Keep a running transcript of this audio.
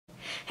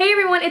Hey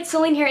everyone, it's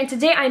Selin here, and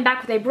today I'm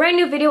back with a brand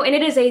new video, and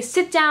it is a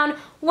sit-down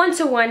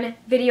one-to-one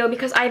video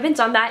because I haven't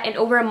done that in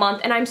over a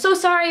month, and I'm so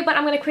sorry, but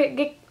I'm going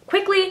to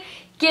quickly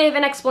give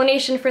an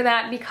explanation for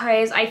that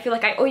because I feel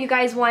like I owe you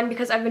guys one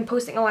because I've been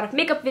posting a lot of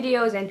makeup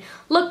videos and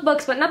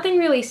lookbooks, but nothing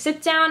really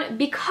sit-down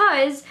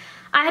because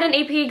I had an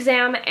AP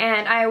exam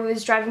and I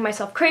was driving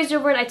myself crazy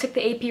over it. I took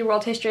the AP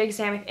World History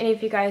exam, if any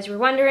of you guys were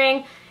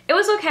wondering. It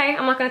was okay.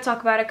 I'm not going to talk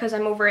about it because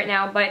I'm over it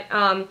now, but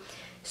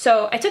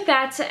so I took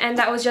that, and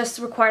that was just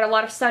required a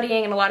lot of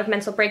studying and a lot of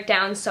mental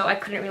breakdowns, so I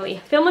couldn't really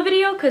film a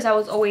video because I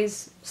was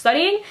always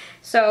studying,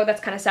 so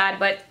that's kind of sad,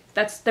 but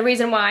that's the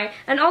reason why.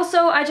 And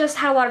also, I just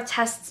had a lot of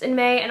tests in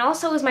May, and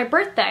also it was my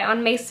birthday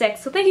on May 6th,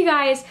 so thank you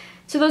guys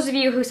to those of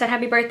you who said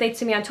happy birthday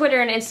to me on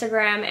Twitter and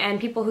Instagram, and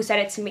people who said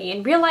it to me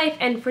in real life,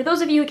 and for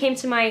those of you who came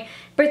to my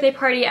birthday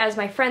party as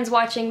my friends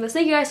watching this,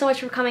 thank you guys so much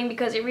for coming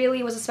because it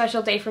really was a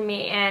special day for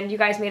me, and you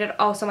guys made it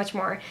all so much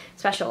more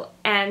special.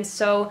 And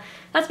so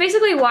that's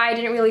basically why I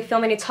didn't really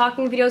film any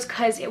talking videos,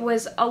 because it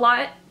was a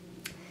lot,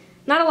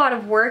 not a lot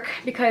of work,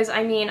 because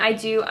I mean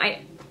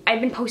I've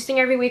been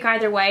posting every week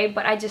either way,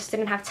 but I just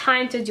didn't have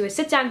time to do a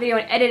sit-down video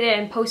and edit it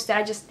and post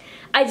it.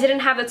 I didn't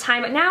have the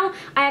time, but now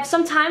I have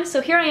some time,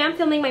 so here I am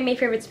filming my May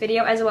favorites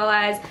video, as well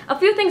as a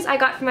few things I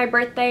got for my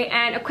birthday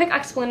and a quick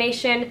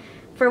explanation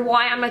for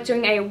why I'm not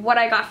doing a what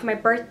I got for my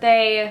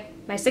birthday,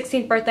 my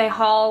 16th birthday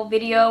haul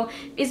video,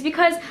 is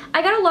because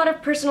I got a lot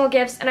of personal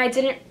gifts and I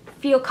didn't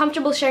feel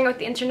comfortable sharing it with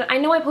the internet. I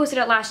know I posted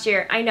it last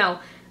year, I know,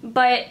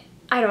 but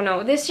I don't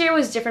know. This year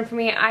was different for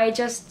me. I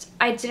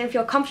didn't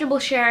feel comfortable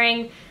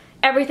sharing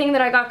everything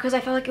that I got because I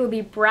felt like it would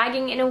be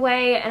bragging in a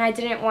way, and I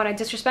didn't want to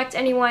disrespect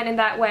anyone in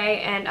that way,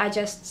 and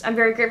I'm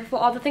very grateful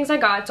for all the things I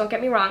got, don't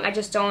get me wrong. I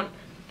just don't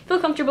feel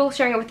comfortable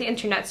sharing it with the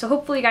internet, so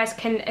hopefully you guys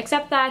can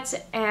accept that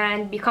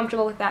and be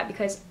comfortable with that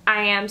because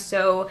I am.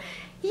 So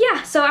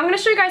yeah, so I'm going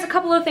to show you guys a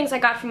couple of things I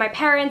got from my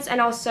parents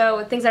and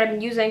also things that I've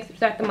been using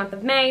throughout the month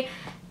of May,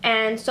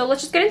 and so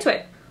let's just get into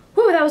it.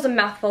 Whew, that was a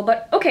mouthful,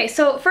 but okay,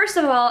 so first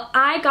of all,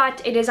 I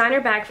got a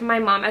designer bag from my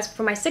mom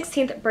for my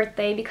 16th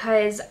birthday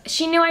because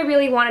she knew I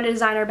really wanted a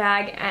designer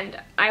bag, and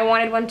I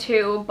wanted one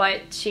too, but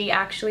she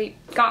actually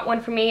got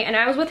one for me, and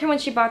I was with her when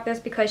she bought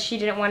this because she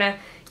didn't want to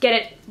get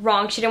it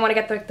wrong. She didn't want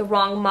to get the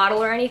wrong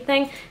model or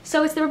anything.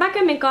 So it's the Rebecca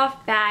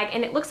Minkoff bag,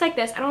 and it looks like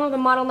this. I don't know the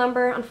model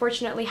number,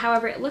 unfortunately,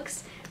 however, it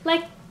looks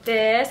like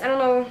this. I don't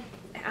know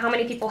how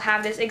many people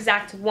have this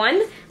exact one,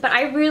 but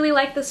I really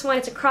like this one.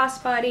 It's a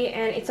crossbody,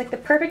 and it's like the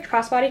perfect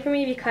crossbody for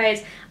me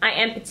because I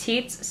am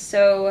petite,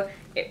 so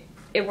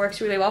it works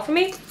really well for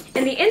me.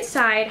 And the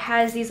inside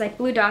has these like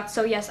blue dots,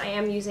 so yes, I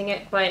am using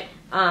it, but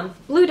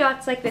blue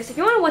dots like this. If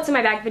you want a what's in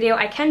my bag video,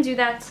 I can do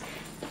that.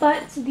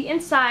 But the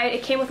inside,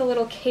 it came with a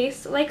little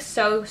case like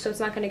so it's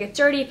not going to get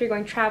dirty if you're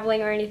going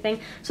traveling or anything.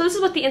 So this is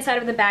what the inside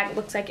of the bag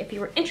looks like if you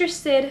were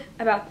interested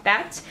about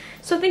that.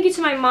 So thank you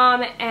to my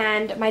mom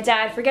and my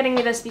dad for getting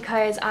me this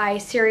because I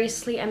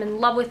seriously am in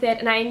love with it,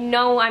 and I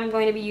know I'm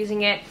going to be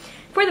using it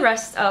for the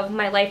rest of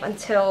my life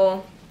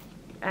until,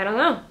 I don't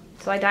know,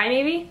 till I die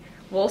maybe?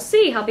 We'll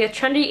see. I'll be a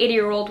trendy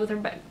 80-year-old with a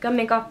Rebecca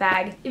Minkoff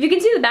bag. If you can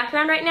see the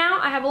background right now,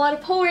 I have a lot of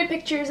Polaroid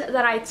pictures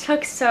that I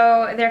took,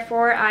 so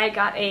therefore I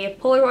got a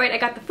Polaroid. I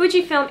got the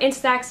Fujifilm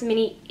Instax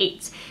Mini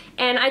 8.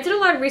 And I did a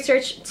lot of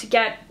research to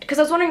get, because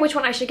I was wondering which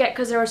one I should get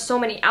because there were so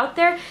many out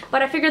there,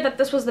 but I figured that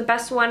this was the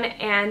best one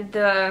and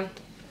the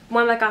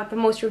one that got the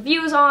most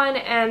reviews on,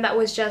 and that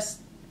was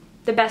just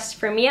the best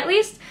for me at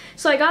least.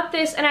 So I got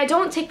this, and I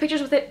don't take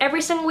pictures with it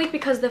every single week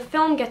because the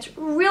film gets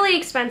really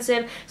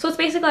expensive, so it's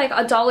basically like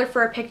 $1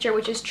 for a picture,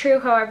 which is true.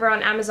 However,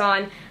 on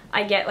Amazon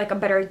I get like a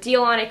better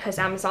deal on it because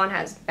Amazon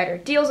has better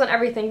deals on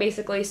everything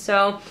basically,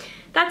 so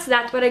that's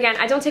that. But again,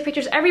 I don't take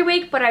pictures every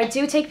week, but I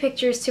do take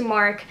pictures to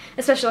mark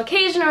a special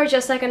occasion or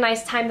just like a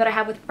nice time that I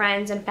have with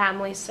friends and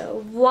family,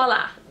 so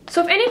voila.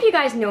 So if any of you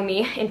guys know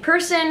me in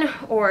person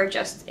or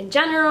just in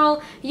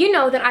general, you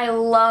know that I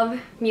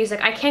love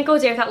music. I can't go a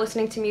day without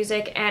listening to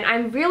music, and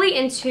I'm really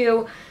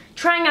into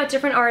trying out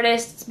different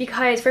artists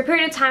because for a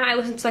period of time I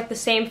listened to like the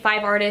same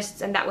 5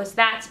 artists and that was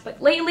that.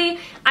 But lately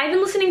I've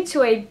been listening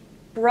to a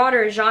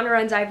broader genre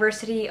and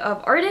diversity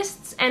of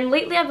artists, and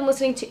lately I've been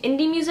listening to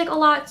indie music a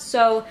lot,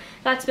 so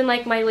that's been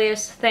like my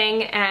latest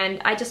thing.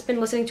 And I just been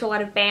listening to a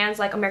lot of bands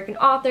like American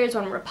Authors,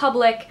 One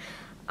Republic,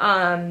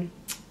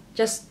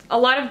 just a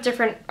lot of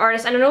different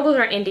artists. And I know those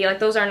aren't indie, like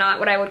those are not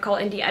what I would call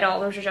indie at all.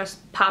 Those are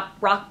just pop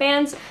rock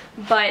bands,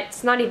 but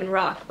it's not even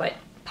rock, but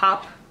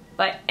pop.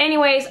 But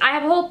anyways, I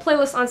have a whole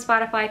playlist on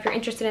Spotify if you're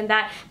interested in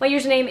that. My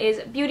username is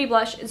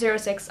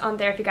beautyblush06 on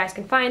there if you guys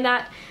can find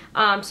that.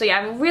 So yeah,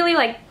 I have a really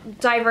like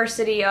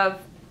diversity of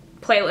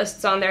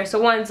playlists on there.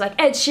 So one's like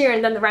Ed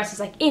Sheeran, then the rest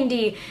is like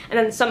indie, and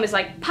then some is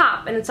like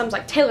pop, and then some's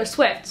like Taylor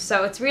Swift.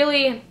 So it's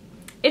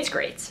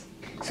great.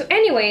 So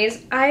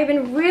anyways, I've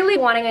been really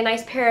wanting a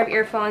nice pair of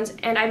earphones,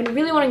 and I've been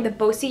really wanting the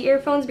Bose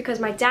earphones because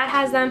my dad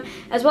has them,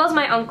 as well as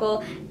my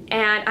uncle,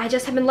 and I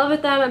just have been in love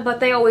with them, but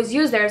they always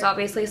use theirs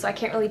obviously, so I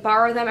can't really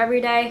borrow them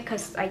every day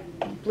because I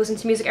listen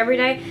to music every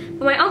day.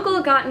 But my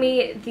uncle got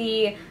me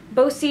the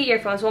Bose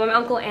earphones, well, my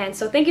uncle and.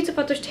 So thank you to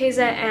Fatosh Teyze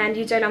and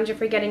Yücel Amca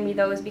for getting me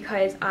those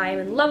because I'm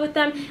in love with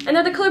them. And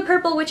they're the color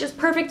purple, which is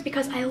perfect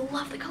because I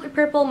love the color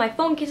purple. My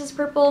phone case is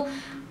purple.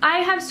 I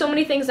have so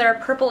many things that are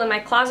purple in my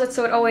closet,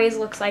 so it always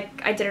looks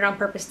like I did it on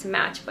purpose to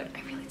match, but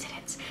I really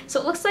didn't. So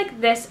it looks like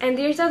this, and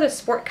these are the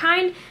sport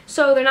kind,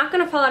 so they're not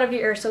going to fall out of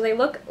your ear, so they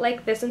look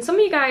like this. And some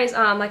of you guys,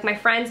 like my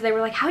friends, they were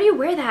like, how do you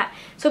wear that?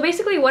 So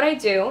basically what I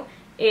do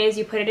is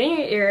you put it in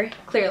your ear,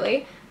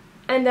 clearly,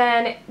 and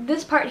then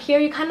this part here,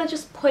 you kind of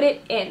just put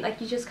it in. Like,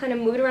 you just kind of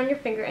move it around your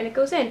finger and it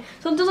goes in.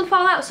 So it doesn't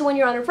fall out. So when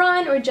you're on a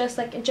run or just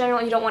like in general,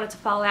 you don't want it to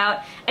fall out.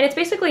 And it's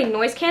basically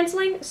noise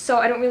canceling. So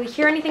I don't really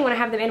hear anything when I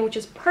have them in, which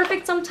is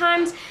perfect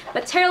sometimes,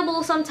 but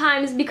terrible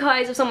sometimes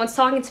because if someone's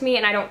talking to me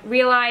and I don't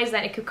realize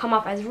that it could come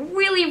off as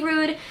really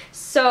rude.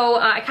 So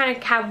I kind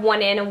of have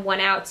one in and one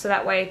out. So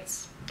that way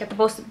it's got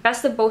the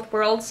best of both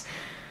worlds.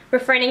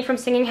 Refraining from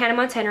singing Hannah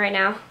Montana right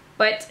now.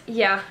 But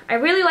yeah, I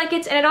really like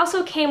it. And it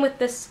also came with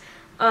this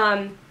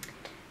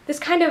this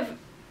kind of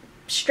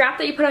strap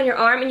that you put on your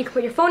arm, and you can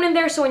put your phone in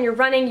there, so when you're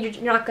running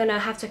you're not gonna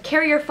have to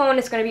carry your phone.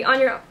 It's gonna be on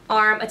your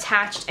arm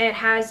attached, and it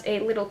has a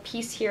little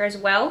piece here as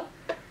well,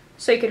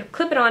 so you could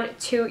clip it on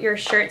to your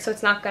shirt so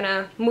it's not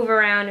gonna move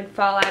around and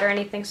fall out or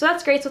anything. So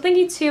that's great. So thank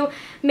you to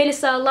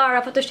Melissa, Lara,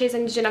 Fatosh Teyze,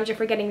 and Yücel Amca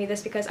for getting me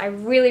this because I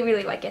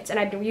really like it, and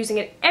I've been using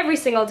it every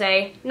single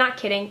day. Not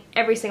kidding,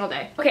 every single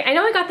day. Okay, I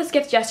know I got this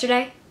gift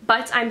yesterday,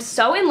 but I'm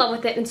so in love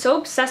with it and so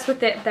obsessed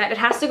with it that it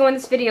has to go in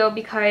this video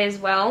because,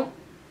 well,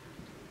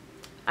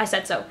 I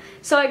said so.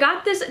 So I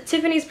got this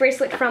Tiffany's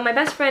bracelet from my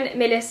best friend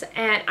Melis,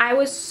 and I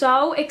was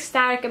so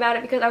ecstatic about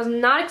it because I was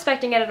not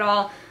expecting it at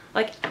all.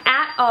 Like,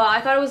 at all.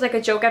 I thought it was like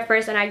a joke at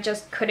first and I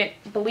just couldn't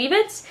believe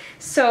it.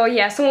 So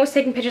yeah, someone was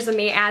taking pictures of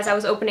me as I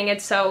was opening it,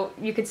 so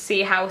you could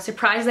see how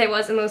surprised I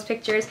was in those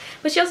pictures.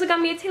 But she also got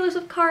me a Taylor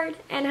Swift card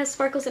and has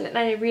sparkles in it, and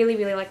I really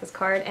like this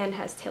card, and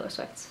has Taylor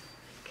Swift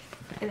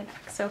in the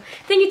back. So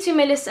thank you to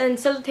Melis and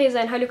Selin Teyze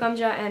and Haluk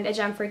Amca and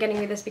Ecem for getting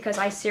me this because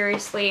I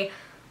seriously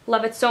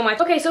love it so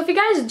much. Okay, so if you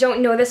guys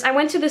don't know this, I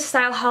went to this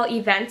style haul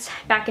event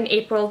back in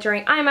April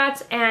during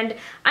IMATS, and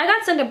I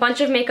got sent a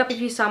bunch of makeup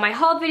if you saw my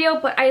haul video,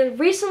 but I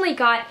recently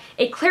got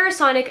a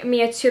Clarisonic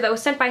Mia 2 that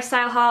was sent by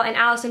Style Haul and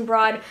Alison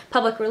Broad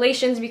Public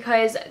Relations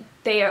because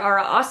they are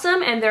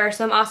awesome and there are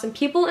some awesome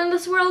people in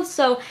this world.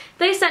 So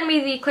they sent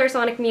me the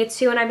Clarisonic Mia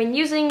 2, and I've been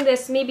using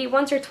this maybe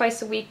once or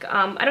twice a week.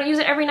 I don't use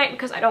it every night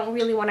because I don't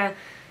really want to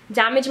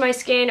damage my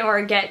skin or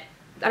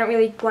I don't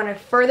really want to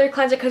further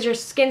cleanse it because your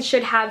skin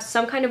should have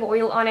some kind of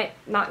oil on it,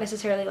 not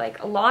necessarily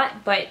like a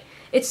lot, but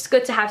it's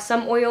good to have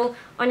some oil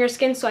on your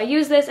skin. So I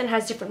use this, and it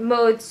has different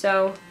modes,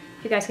 so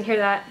if you guys can hear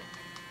that,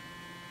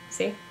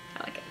 see,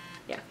 I like it.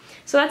 Yeah,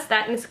 so that's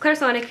that, and it's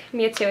Clarisonic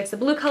Mia 2. It's the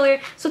blue color.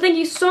 So thank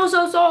you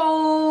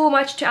so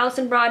much to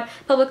Alison Broad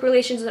Public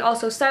Relations and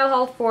also Style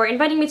Haul for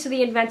inviting me to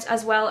the event,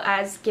 as well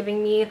as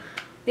giving me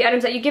the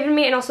items that you've given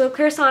me, and also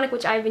Clarisonic,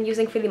 which I've been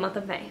using for the month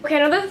of May. Okay,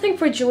 another thing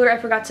for jewelry I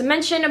forgot to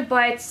mention,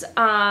 but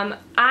I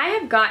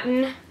have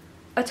gotten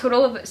a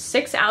total of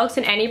 6 Alex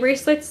and Annie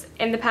bracelets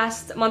in the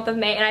past month of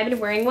May, and I've been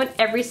wearing one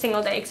every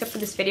single day except for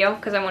this video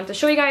because I wanted to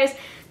show you guys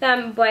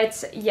them.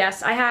 But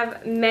yes, I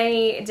have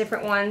many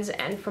different ones,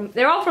 and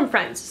they're all from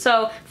friends.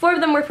 So 4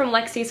 of them were from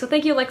Lexi, so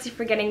thank you Lexi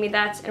for getting me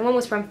that, and one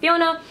was from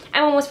Fiona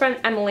and one was from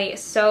Emily,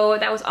 so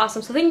that was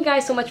awesome. So thank you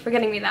guys so much for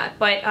getting me that.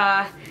 But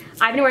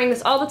I've been wearing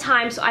this all the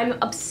time, so I'm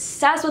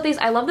obsessed with these.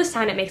 I love the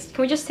sound it makes.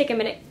 Can we just take a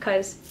minute,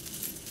 because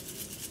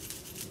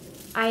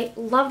I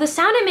love the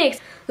sound it makes.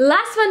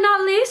 Last but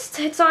not least,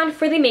 it's on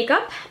for the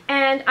makeup,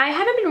 and I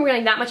haven't been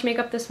wearing that much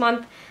makeup this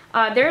month.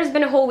 There has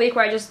been a whole week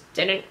where I just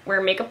didn't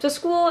wear makeup to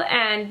school,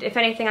 and if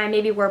anything I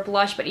maybe wore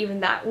blush, but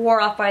even that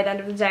wore off by the end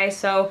of the day.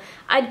 So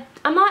I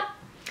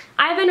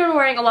haven't been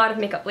wearing a lot of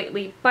makeup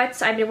lately,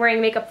 but I've been wearing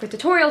makeup for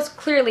tutorials,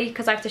 clearly,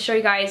 because I have to show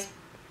you guys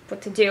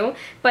what to do.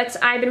 But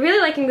I've been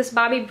really liking this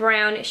Bobbi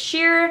Brown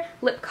sheer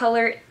lip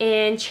color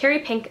in Cherry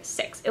Pink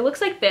 6. It looks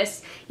like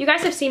this. You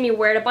guys have seen me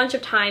wear it a bunch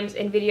of times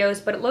in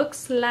videos, but it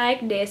looks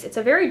like this. It's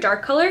a very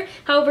dark color,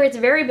 however it's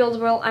very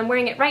buildable. I'm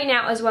wearing it right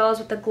now, as well as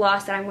with the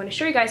gloss that I'm going to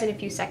show you guys in a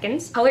few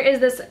seconds. Color is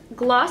this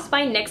gloss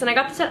by NYX, and I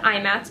got this at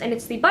IMATS, and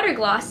it's the Butter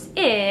Gloss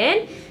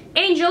in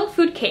Angel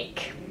Food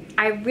Cake.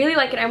 I really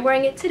like it. I'm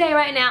wearing it today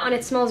right now, and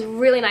it smells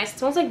really nice. It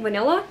smells like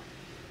vanilla.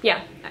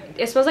 Yeah,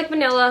 it smells like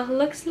vanilla.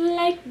 Looks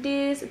like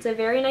this. It's a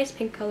very nice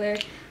pink color.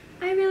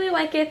 I really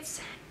like it,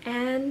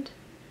 and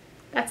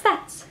that's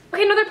that.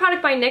 Okay, another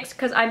product by NYX,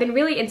 because I've been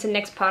really into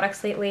NYX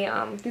products lately.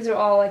 These are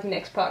all like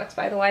NYX products,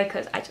 by the way,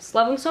 because I just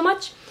love them so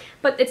much.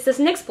 But it's this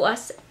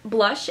NYX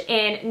blush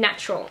in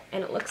Natural,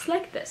 and it looks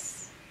like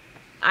this.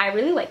 I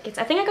really like it.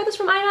 I think I got this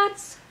from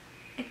IMATS.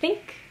 I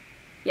think.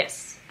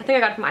 Yes, I think I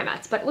got it from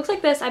IMATS, but it looks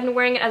like this. I've been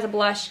wearing it as a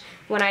blush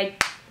when I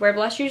wear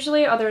blush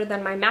usually, other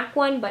than my MAC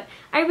one, but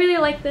I really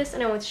like this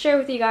and I want to share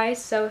with you guys,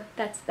 so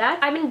that's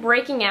that. I've been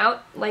breaking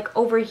out like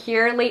over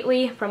here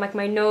lately, from like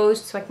my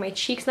nose to like my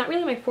cheeks, not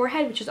really my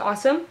forehead, which is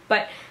awesome,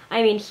 but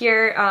I mean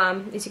here,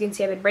 as you can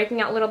see, I've been breaking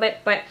out a little bit.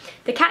 But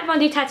the Kat Von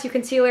D Tattoo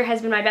Concealer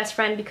has been my best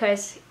friend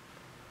because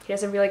he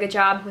does a really good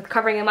job with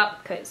covering them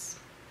up, because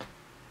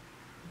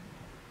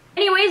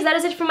Anyways, that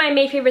is it for my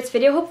May favorites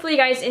video. Hopefully you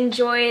guys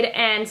enjoyed,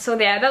 and so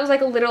yeah, that was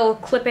like a little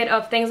clip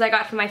of things I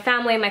got from my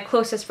family, my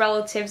closest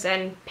relatives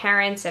and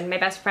parents and my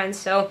best friends.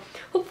 So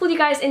hopefully you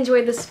guys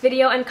enjoyed this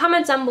video, and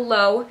comment down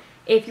below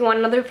if you want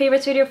another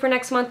favorites video for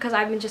next month, because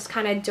I've been just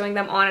kind of doing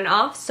them on and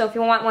off. So if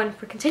you want one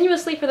for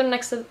continuously for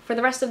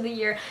the rest of the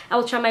year, I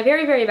will try my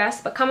very, very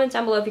best, but comment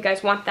down below if you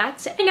guys want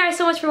that. So thank you guys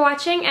so much for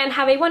watching, and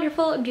have a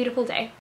wonderful, beautiful day.